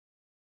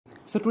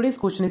So today's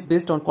question is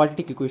based on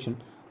quadratic equation.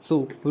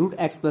 So root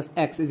x plus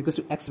x is equal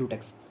to x root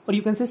x, or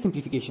you can say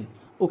simplification.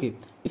 Okay,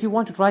 if you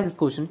want to try this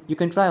question, you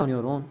can try on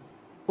your own.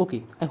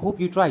 Okay, I hope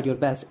you tried your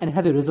best and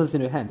have your results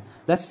in your hand.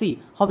 Let's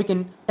see how we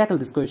can tackle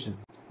this question.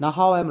 Now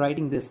how I am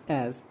writing this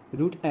as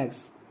root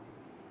x,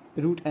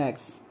 root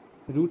x,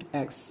 root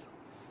x.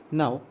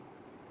 Now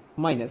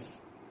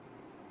minus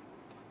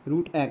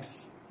root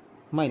x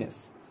minus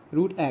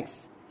root x,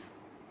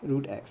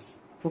 root x.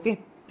 Okay,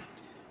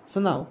 so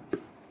now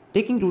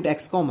taking root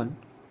x common,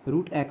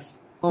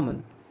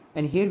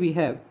 and here we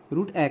have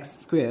root x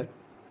square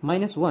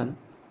minus 1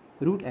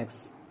 root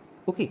x,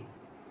 okay,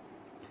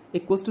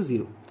 equals to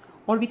 0.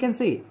 Or we can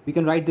say, we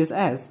can write this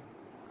as,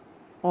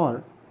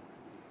 or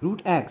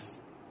root x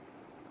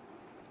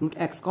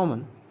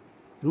common,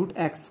 root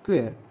x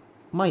square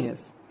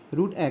minus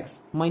root x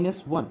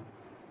minus 1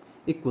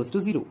 equals to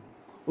 0.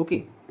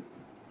 Okay,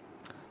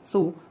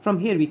 so from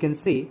here we can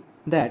say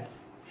that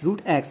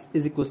root x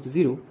is equals to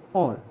 0,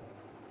 or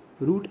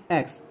root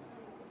x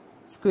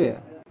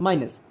square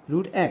minus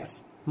root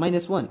x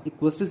minus 1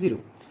 equals to 0.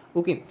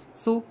 Okay,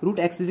 so root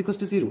x is equals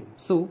to 0,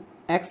 so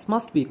x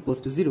must be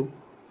equals to 0,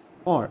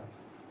 or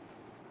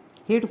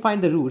here to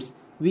find the roots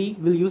we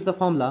will use the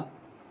formula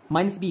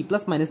minus b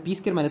plus minus b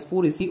square minus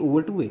 4ac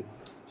over 2a.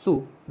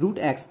 So root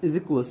x is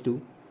equals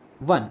to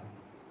 1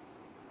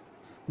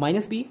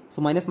 minus b,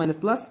 so minus minus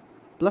plus,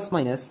 plus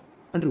minus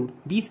under root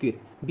b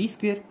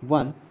square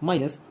 1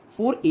 minus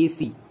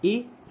 4ac,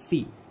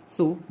 ac,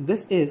 so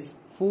this is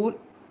 4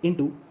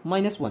 into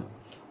minus 1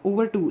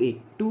 over 2a,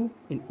 2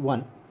 in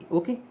 1.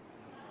 Okay,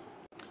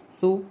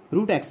 so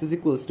root x is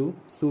equals to,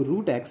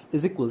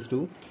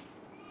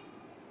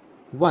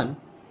 1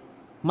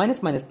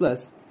 minus minus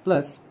plus,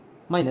 plus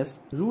minus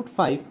root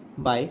 5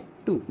 by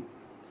 2.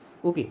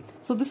 Okay,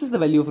 so this is the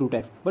value of root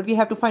x, but we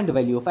have to find the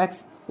value of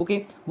x.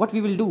 Okay, what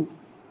we will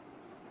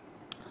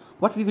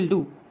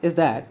do is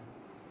that,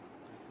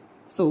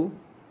 so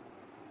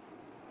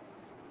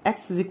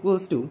x is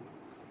equals to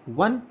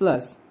 1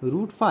 plus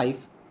root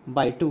 5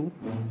 by 2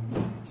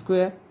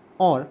 square,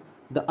 or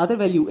the other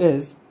value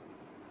is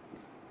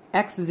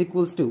x is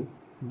equals to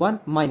 1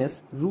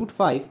 minus root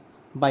 5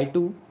 by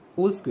 2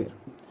 whole square.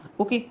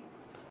 Okay,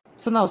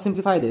 so now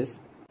simplify this.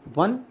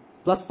 1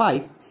 plus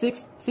 5,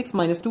 6, 6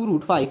 minus 2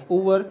 root 5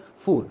 over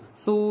 4,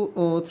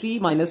 so 3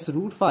 minus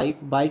root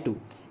 5 by 2,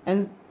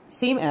 and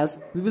same as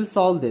we will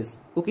solve this.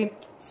 Okay,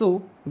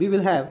 so we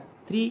will have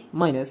 3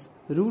 minus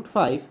root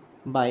 5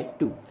 by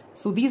 2.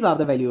 So these are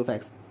the value of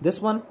x, this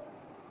one,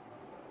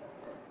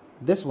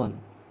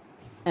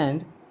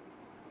 and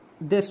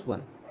this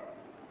one.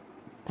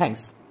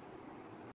 Thanks.